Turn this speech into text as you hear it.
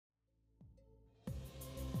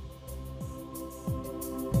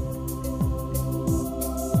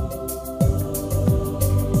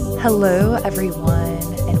Hello, everyone,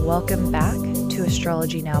 and welcome back to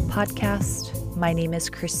Astrology Now podcast. My name is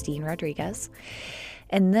Christine Rodriguez,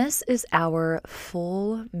 and this is our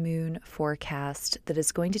full moon forecast that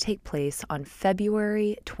is going to take place on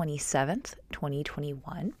February 27th,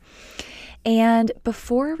 2021. And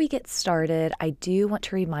before we get started, I do want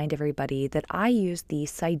to remind everybody that I use the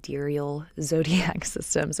sidereal zodiac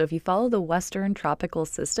system. So if you follow the Western tropical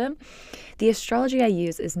system, the astrology I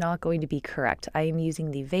use is not going to be correct. I am using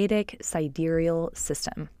the Vedic sidereal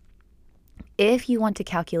system. If you want to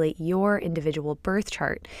calculate your individual birth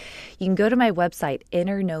chart, you can go to my website,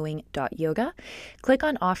 innerknowing.yoga, click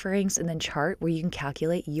on offerings and then chart, where you can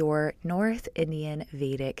calculate your North Indian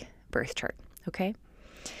Vedic birth chart. Okay?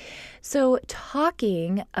 So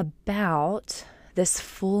talking about this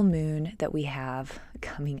full moon that we have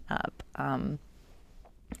coming up, I'm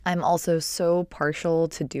also so partial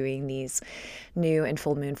to doing these new and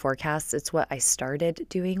full moon forecasts. It's what I started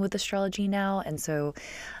doing with Astrology Now, and so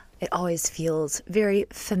it always feels very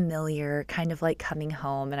familiar, kind of like coming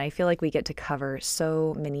home, and I feel like we get to cover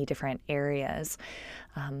so many different areas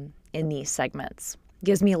in these segments.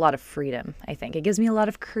 Gives me a lot of freedom, I think. It gives me a lot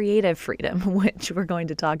of creative freedom, which we're going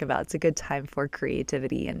to talk about. It's a good time for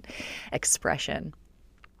creativity and expression.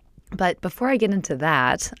 But before I get into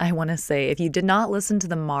that, I want to say, if you did not listen to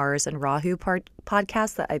the Mars and Rahu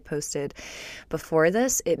podcast that I posted before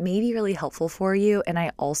this, it may be really helpful for you. And I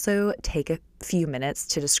also take a few minutes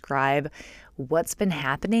to describe what's been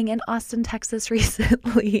happening in Austin, Texas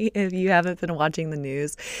recently. If you haven't been watching the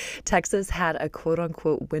news, Texas had a quote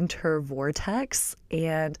unquote winter vortex,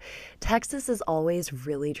 and Texas is always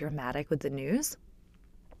really dramatic with the news.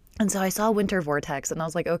 And so I saw winter vortex and I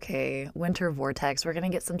was like, okay, winter vortex, we're going to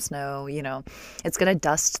get some snow, it's going to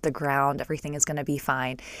dust the ground. Everything is going to be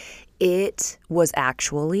fine. It was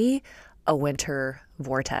actually a winter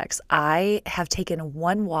vortex. I have taken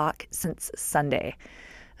one walk since Sunday.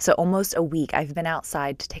 So almost a week. I've been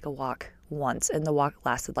outside to take a walk once, and the walk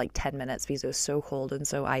lasted like 10 minutes because it was so cold and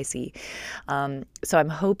so icy. So I'm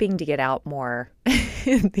hoping to get out more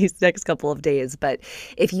these next couple of days. But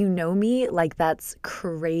if you know me, that's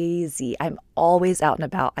crazy. I'm always out and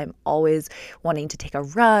about. I'm always wanting to take a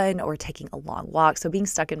run or taking a long walk. So being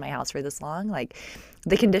stuck in my house for this long,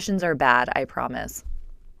 the conditions are bad, I promise.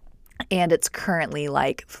 And it's currently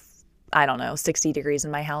 60 degrees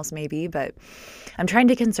in my house maybe, but I'm trying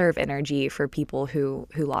to conserve energy for people who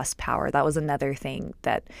lost power. That was another thing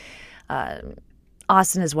that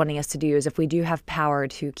Austin is wanting us to do, is if we do have power,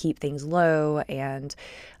 to keep things low and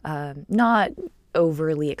not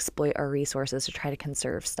overly exploit our resources, to try to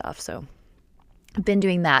conserve stuff. So I've been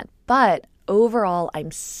doing that. But overall,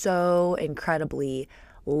 I'm so incredibly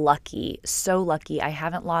lucky. So lucky. I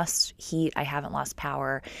haven't lost heat. I haven't lost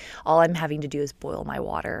power. All I'm having to do is boil my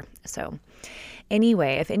water. So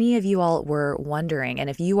anyway, if any of you all were wondering,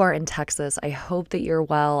 and if you are in Texas, I hope that you're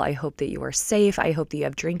well. I hope that you are safe. I hope that you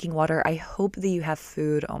have drinking water. I hope that you have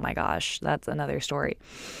food. Oh my gosh, that's another story.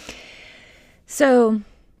 So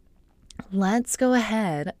let's go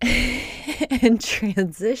ahead and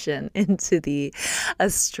transition into the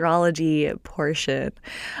astrology portion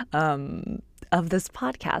of this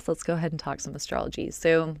podcast. Let's go ahead and talk some astrology.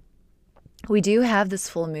 So we do have this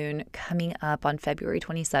full moon coming up on February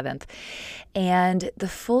 27th, and the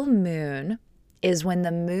full moon is when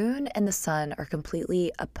the moon and the sun are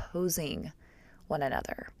completely opposing one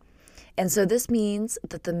another. And so this means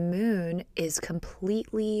that the moon is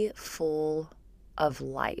completely full of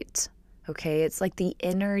light. Okay, it's like the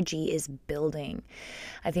energy is building.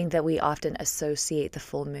 I think that we often associate the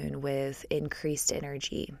full moon with increased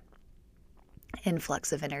energy,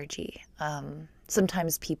 influx of energy.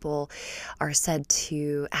 Sometimes people are said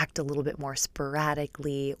to act a little bit more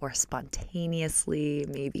sporadically or spontaneously,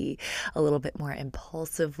 maybe a little bit more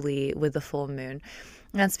impulsively with the full moon. And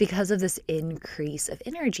that's because of this increase of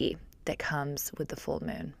energy that comes with the full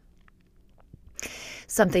moon.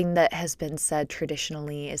 Something that has been said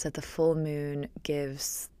traditionally is that the full moon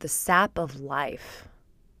gives the sap of life.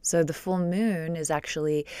 So the full moon is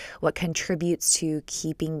actually what contributes to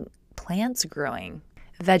keeping plants growing,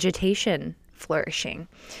 vegetation flourishing.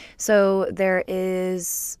 So there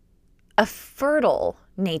is a fertile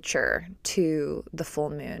nature to the full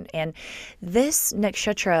moon. And this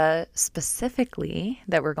nakshatra specifically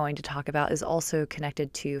that we're going to talk about is also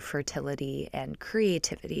connected to fertility and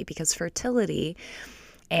creativity, because fertility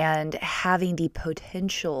and having the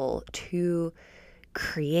potential to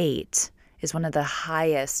create is one of the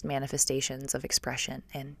highest manifestations of expression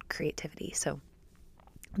and creativity. So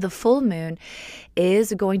the full moon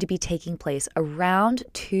is going to be taking place around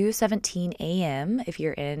 2:17 a.m. if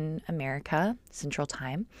you're in America, Central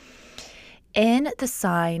Time. in the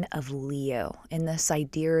sign of Leo, in the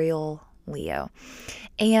sidereal Leo.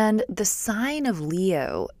 And the sign of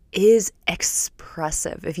Leo is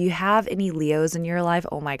expressive. If you have any Leos in your life,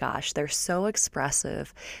 oh my gosh, they're so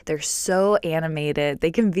expressive. They're so animated.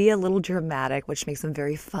 They can be a little dramatic, which makes them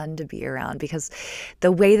very fun to be around because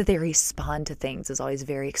the way that they respond to things is always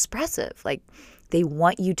very expressive. Like they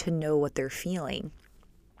want you to know what they're feeling.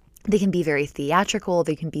 They can be very theatrical.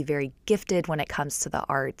 They can be very gifted when it comes to the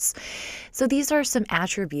arts. So these are some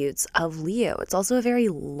attributes of Leo. It's also a very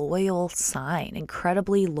loyal sign,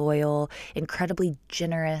 incredibly loyal, incredibly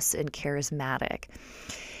generous and charismatic.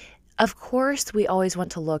 Of course, we always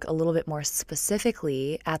want to look a little bit more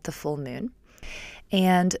specifically at the full moon.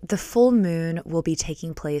 And the full moon will be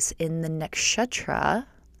taking place in the nakshatra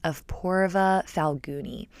of Purva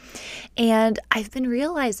Phalguni. And I've been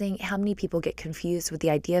realizing how many people get confused with the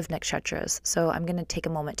idea of nakshatras. So I'm going to take a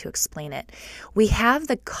moment to explain it. We have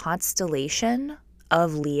the constellation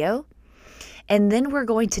of Leo, and then we're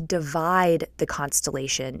going to divide the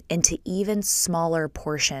constellation into even smaller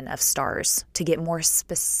portion of stars to get more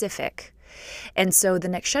specific. And so the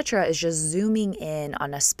nakshatra is just zooming in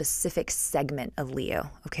on a specific segment of Leo,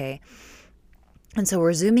 okay? And so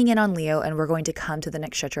we're zooming in on Leo, and we're going to come to the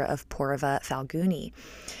nakshatra of Purva Phalguni.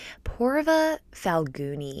 Purva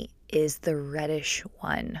Phalguni is the reddish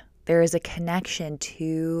one. There is a connection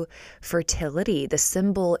to fertility. The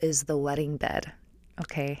symbol is the wedding bed.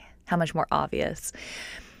 Okay, how much more obvious?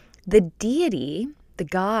 The deity, the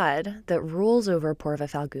god that rules over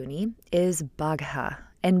Purva Phalguni is Bagha.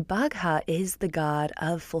 And Bagha is the god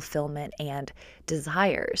of fulfillment and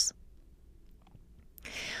desires.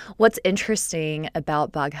 What's interesting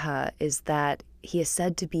about Bagha is that he is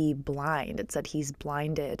said to be blind. It's said he's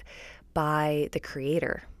blinded by the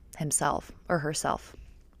creator himself or herself.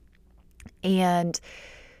 And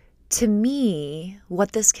to me,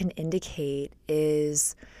 what this can indicate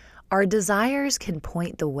is our desires can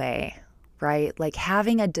point the way, right? Like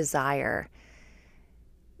having a desire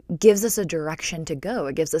gives us a direction to go.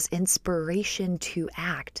 It gives us inspiration to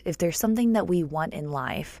act. If there's something that we want in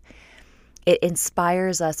life, it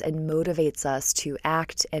inspires us and motivates us to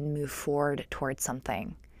act and move forward towards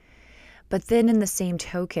something. But then in the same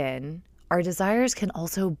token, our desires can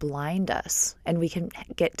also blind us, and we can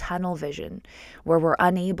get tunnel vision where we're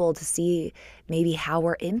unable to see maybe how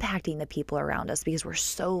we're impacting the people around us because we're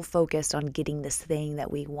so focused on getting this thing that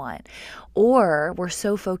we want. Or we're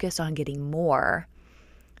so focused on getting more,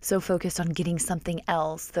 so focused on getting something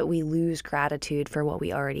else that we lose gratitude for what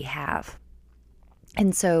we already have.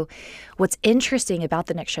 And so what's interesting about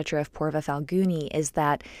the nakshatra of Purva Phalguni is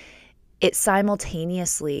that it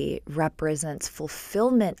simultaneously represents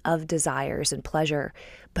fulfillment of desires and pleasure,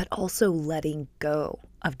 but also letting go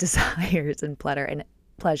of desires and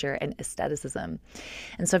pleasure and aestheticism.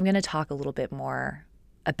 And so I'm going to talk a little bit more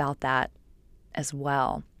about that as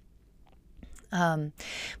well. Purva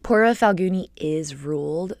Phalguni is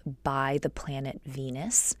ruled by the planet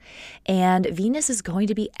Venus, and Venus is going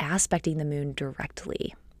to be aspecting the moon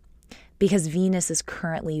directly because Venus is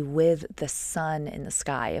currently with the sun in the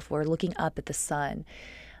sky. If we're looking up at the sun,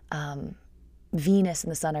 Venus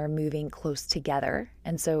and the sun are moving close together.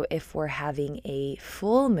 And so if we're having a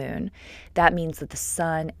full moon, that means that the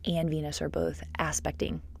sun and Venus are both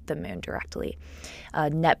aspecting the moon directly.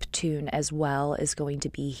 Neptune as well is going to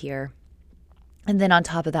be here. And then on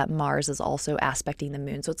top of that, Mars is also aspecting the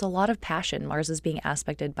moon. So it's a lot of passion. Mars is being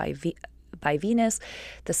aspected by Venus,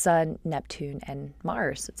 the sun, Neptune, and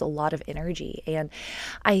Mars. It's a lot of energy. And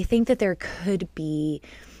I think that there could be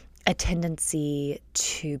a tendency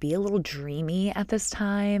to be a little dreamy at this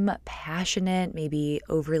time, passionate, maybe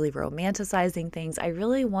overly romanticizing things. I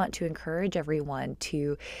really want to encourage everyone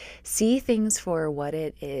to see things for what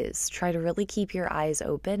it is. Try to really keep your eyes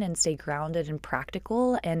open and stay grounded and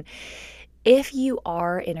practical. And if you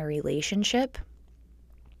are in a relationship,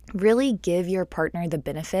 really give your partner the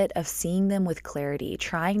benefit of seeing them with clarity,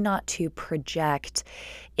 trying not to project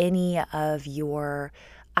any of your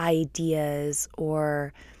ideas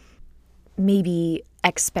or maybe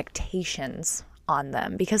expectations on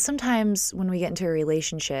them. Because sometimes when we get into a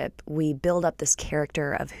relationship, we build up this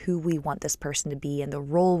character of who we want this person to be and the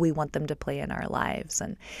role we want them to play in our lives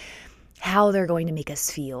and how they're going to make us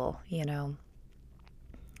feel, you know.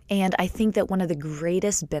 And I think that one of the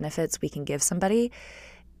greatest benefits we can give somebody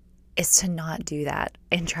is to not do that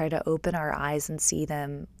and try to open our eyes and see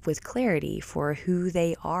them with clarity for who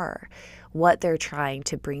they are, what they're trying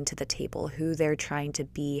to bring to the table, who they're trying to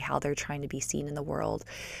be, how they're trying to be seen in the world,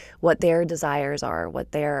 what their desires are,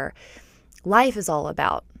 what their life is all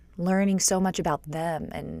about. learning so much about them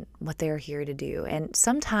and what they're here to do. And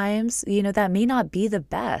sometimes, that may not be the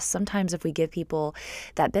best. Sometimes if we give people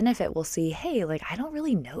that benefit, we'll see, hey, like, I don't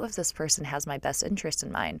really know if this person has my best interest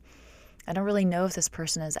in mind. I don't really know if this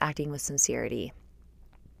person is acting with sincerity.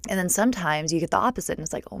 And then sometimes you get the opposite and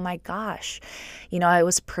it's like, oh my gosh, I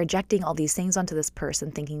was projecting all these things onto this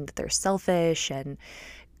person thinking that they're selfish and,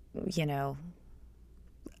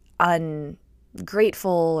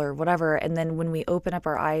 ungrateful or whatever. And then when we open up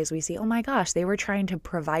our eyes, we see, oh my gosh, they were trying to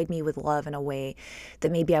provide me with love in a way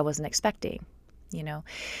that maybe I wasn't expecting.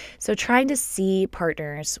 So trying to see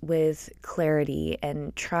partners with clarity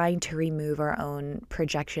and trying to remove our own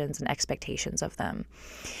projections and expectations of them.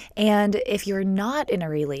 And if you're not in a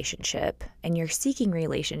relationship and you're seeking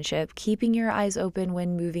relationship, keeping your eyes open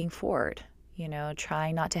when moving forward,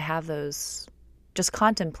 trying not to have those, just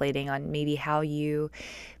contemplating on maybe how you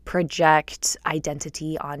project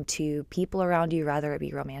identity onto people around you, whether it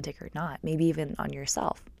be romantic or not, maybe even on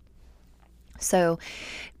yourself. So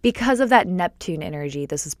because of that Neptune energy,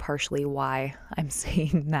 this is partially why I'm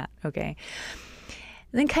saying that, okay?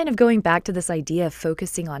 And then kind of going back to this idea of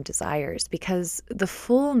focusing on desires, because the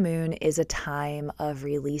full moon is a time of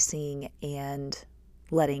releasing and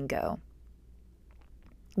letting go.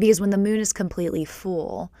 Because when the moon is completely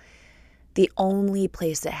full, the only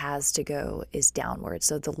place it has to go is downward.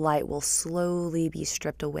 So the light will slowly be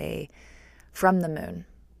stripped away from the moon,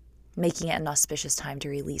 making it an auspicious time to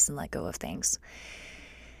release and let go of things.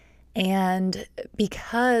 And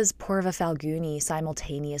because Purva Falguni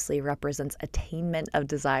simultaneously represents attainment of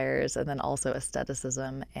desires and then also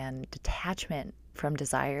aestheticism and detachment from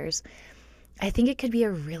desires, I think it could be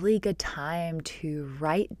a really good time to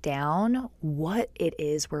write down what it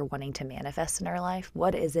is we're wanting to manifest in our life.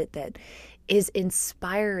 What is it that is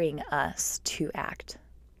inspiring us to act?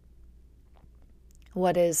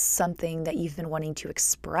 What is something that you've been wanting to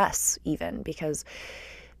express even? Because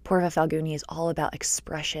Purva Falguni is all about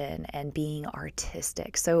expression and being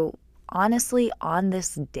artistic. So honestly, on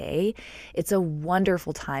this day, it's a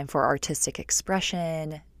wonderful time for artistic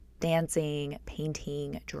expression, dancing,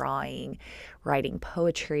 painting, drawing, writing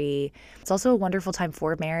poetry. It's also a wonderful time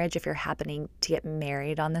for marriage. If you're happening to get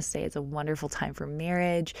married on this day, it's a wonderful time for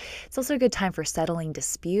marriage. It's also a good time for settling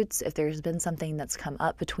disputes. If there's been something that's come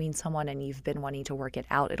up between someone and you've been wanting to work it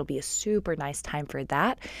out, it'll be a super nice time for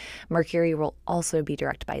that. Mercury will also be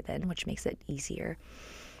direct by then, which makes it easier.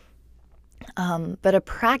 But a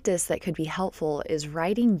practice that could be helpful is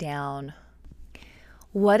writing down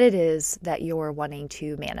what it is that you're wanting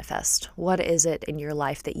to manifest. What is it in your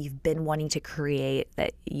life that you've been wanting to create,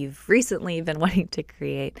 that you've recently been wanting to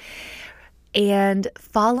create? And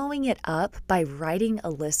following it up by writing a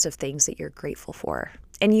list of things that you're grateful for.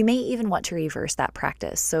 And you may even want to reverse that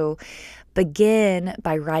practice. So begin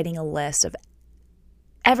by writing a list of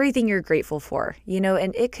everything you're grateful for,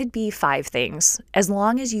 and it could be 5 things, as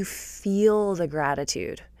long as you feel the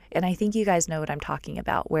gratitude. And I think you guys know what I'm talking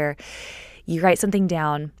about, where you write something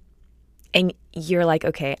down and you're like,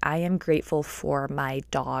 okay, I am grateful for my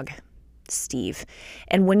dog, Steve.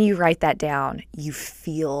 And when you write that down, you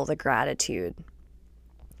feel the gratitude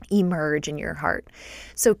emerge in your heart.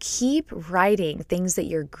 So keep writing things that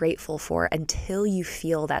you're grateful for until you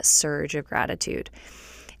feel that surge of gratitude.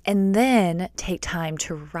 And then take time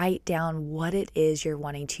to write down what it is you're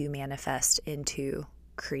wanting to manifest into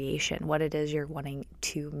creation, what it is you're wanting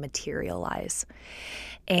to materialize.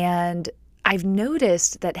 And I've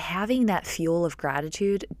noticed that having that fuel of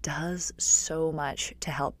gratitude does so much to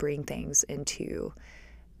help bring things into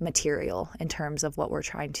material in terms of what we're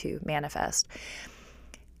trying to manifest.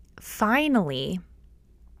 Finally,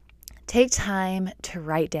 take time to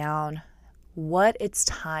write down what it's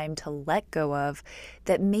time to let go of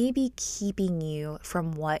that may be keeping you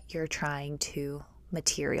from what you're trying to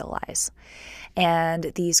materialize. And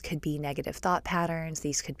these could be negative thought patterns,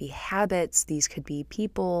 these could be habits, these could be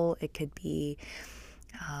people, it could be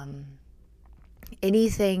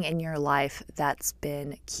anything in your life that's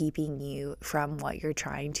been keeping you from what you're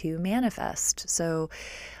trying to manifest. So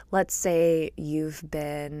let's say you've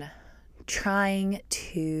been trying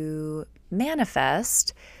to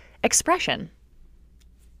manifest expression.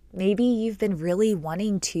 Maybe you've been really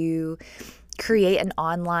wanting to create an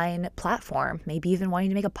online platform. Maybe you've been wanting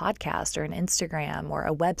to make a podcast or an Instagram or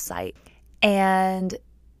a website. And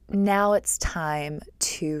now it's time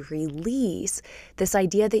to release this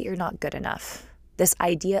idea that you're not good enough, this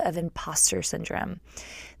idea of imposter syndrome,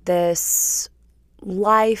 this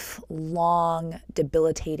lifelong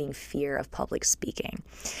debilitating fear of public speaking.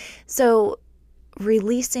 So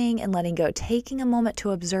releasing and letting go, taking a moment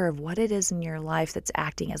to observe what it is in your life that's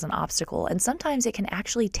acting as an obstacle. And sometimes it can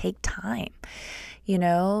actually take time.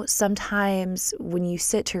 Sometimes when you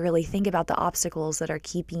sit to really think about the obstacles that are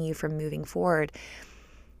keeping you from moving forward,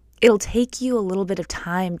 it'll take you a little bit of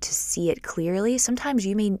time to see it clearly. Sometimes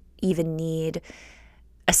you may even need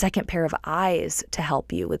a second pair of eyes to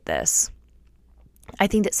help you with this. I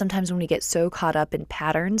think that sometimes when we get so caught up in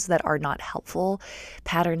patterns that are not helpful,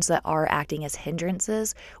 patterns that are acting as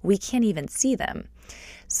hindrances, we can't even see them.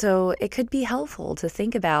 So it could be helpful to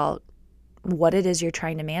think about what it is you're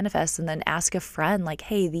trying to manifest and then ask a friend like,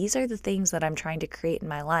 hey, these are the things that I'm trying to create in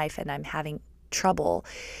my life and I'm having trouble.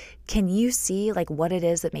 Can you see like what it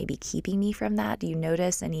is that may be keeping me from that? Do you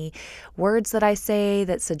notice any words that I say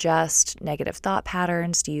that suggest negative thought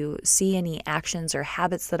patterns? Do you see any actions or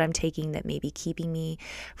habits that I'm taking that may be keeping me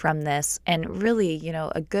from this? And really,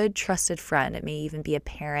 a good trusted friend, it may even be a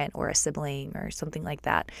parent or a sibling or something like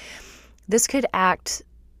that. This could act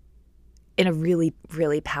in a really,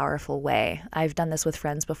 really powerful way. I've done this with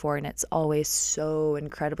friends before, and it's always so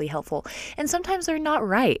incredibly helpful. And sometimes they're not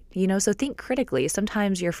right, so think critically.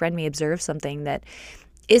 Sometimes your friend may observe something that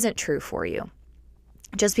isn't true for you.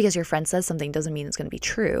 Just because your friend says something doesn't mean it's going to be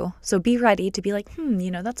true. So be ready to be like,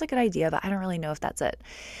 that's a good idea, but I don't really know if that's it.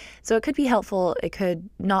 So it could be helpful. It could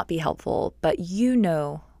not be helpful, but you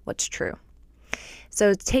know what's true.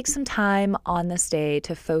 So take some time on this day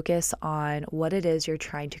to focus on what it is you're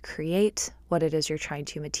trying to create, what it is you're trying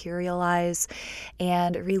to materialize,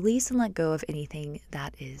 and release and let go of anything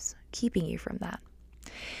that is keeping you from that.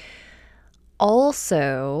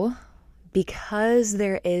 Also, because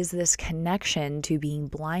there is this connection to being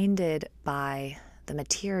blinded by the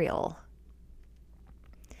material,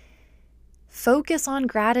 focus on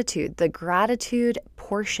gratitude. The gratitude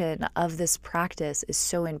portion of this practice is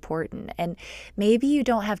so important. And maybe you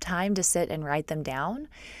don't have time to sit and write them down,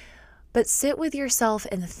 but sit with yourself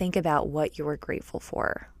and think about what you are grateful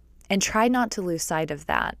for. And try not to lose sight of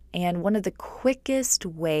that. And one of the quickest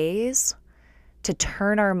ways to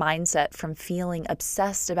turn our mindset from feeling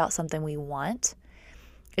obsessed about something we want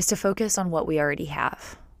is to focus on what we already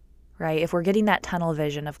have. Right? If we're getting that tunnel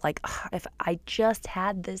vision of like, if I just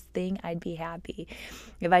had this thing, I'd be happy.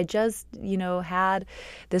 If I just, had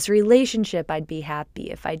this relationship, I'd be happy.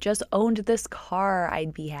 If I just owned this car,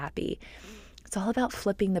 I'd be happy. It's all about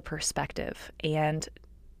flipping the perspective. And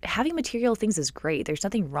having material things is great. There's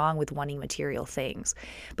nothing wrong with wanting material things,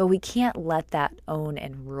 but we can't let that own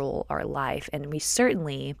and rule our life. And we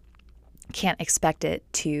certainly can't expect it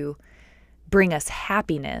to bring us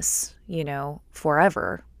happiness,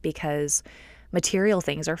 forever, because material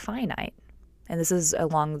things are finite. And this is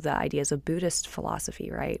along the ideas of Buddhist philosophy,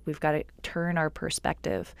 right? We've got to turn our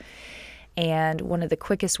perspective. And one of the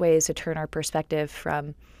quickest ways to turn our perspective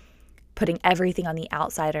from putting everything on the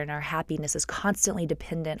outside and our happiness is constantly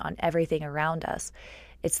dependent on everything around us.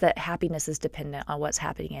 It's that happiness is dependent on what's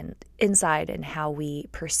happening inside and how we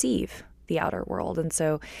perceive the outer world. And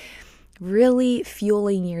so really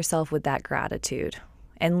fueling yourself with that gratitude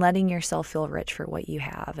and letting yourself feel rich for what you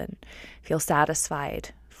have and feel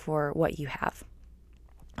satisfied for what you have.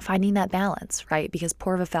 Finding that balance, right? Because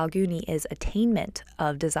Purva Falguni is attainment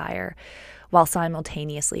of desire while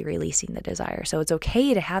simultaneously releasing the desire. So it's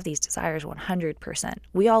okay to have these desires 100%.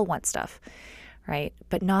 We all want stuff, right?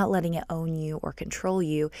 But not letting it own you or control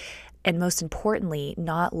you. And most importantly,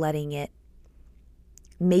 not letting it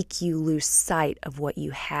make you lose sight of what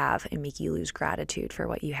you have and make you lose gratitude for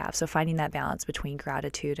what you have. So finding that balance between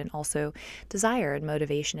gratitude and also desire and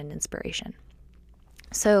motivation and inspiration.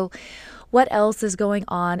 So what else is going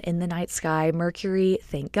on in the night sky? Mercury,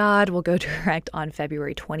 thank God, will go direct on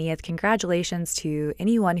February 20th. Congratulations to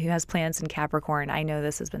anyone who has planets in Capricorn. I know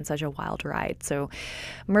this has been such a wild ride. So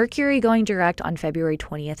Mercury going direct on February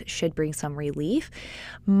 20th should bring some relief.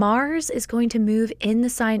 Mars is going to move in the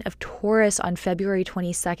sign of Taurus on February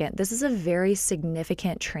 22nd. This is a very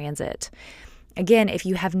significant transit. Again, if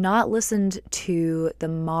you have not listened to the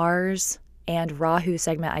Mars and Rahu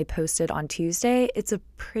segment I posted on Tuesday, it's a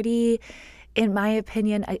pretty, in my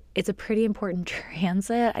opinion, it's a pretty important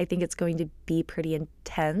transit. I think it's going to be pretty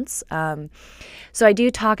intense. So I do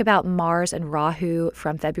talk about Mars and Rahu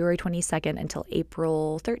from February 22nd until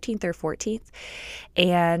April 13th or 14th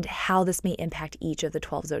and how this may impact each of the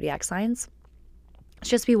 12 zodiac signs.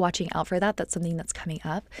 Just be watching out for that. That's something that's coming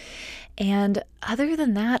up. And other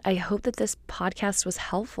than that, I hope that this podcast was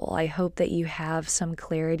helpful. I hope that you have some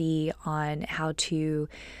clarity on how to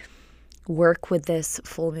work with this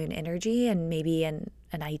full moon energy and maybe an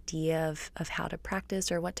idea of how to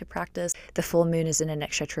practice or what to practice. The full moon is in a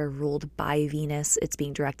nakshatra ruled by Venus. It's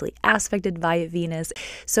being directly aspected by Venus.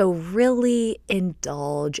 So really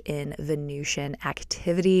indulge in Venusian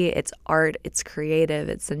activity. It's art, it's creative,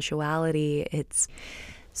 it's sensuality, it's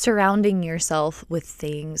surrounding yourself with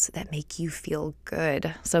things that make you feel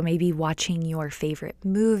good. So maybe watching your favorite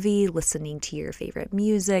movie, listening to your favorite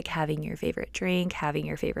music, having your favorite drink, having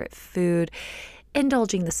your favorite food,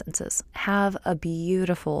 indulging the senses. Have a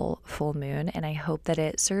beautiful full moon, and I hope that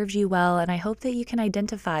it serves you well, and I hope that you can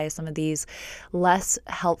identify some of these less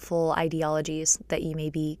helpful ideologies that you may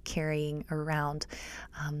be carrying around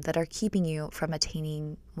that are keeping you from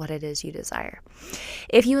attaining what it is you desire.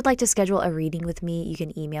 If you would like to schedule a reading with me, you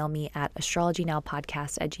can email me at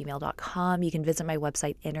astrologynowpodcast@gmail.com. You can visit my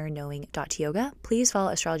website, innerknowing.yoga. Please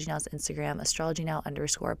follow Astrology Now's Instagram,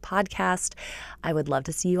 astrologynow_podcast. I would love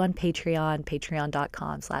to see you on Patreon,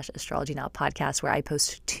 patreon.com/astrologynowpodcast, where I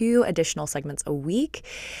post 2 additional segments a week.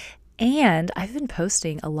 And I've been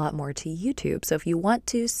posting a lot more to YouTube. So if you want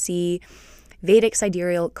to see Vedic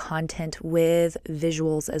sidereal content with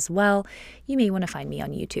visuals as well, you may want to find me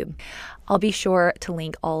on YouTube. I'll be sure to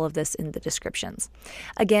link all of this in the descriptions.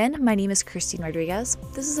 Again, my name is Christine Rodriguez.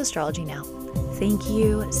 This is Astrology Now. Thank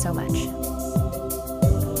you so much.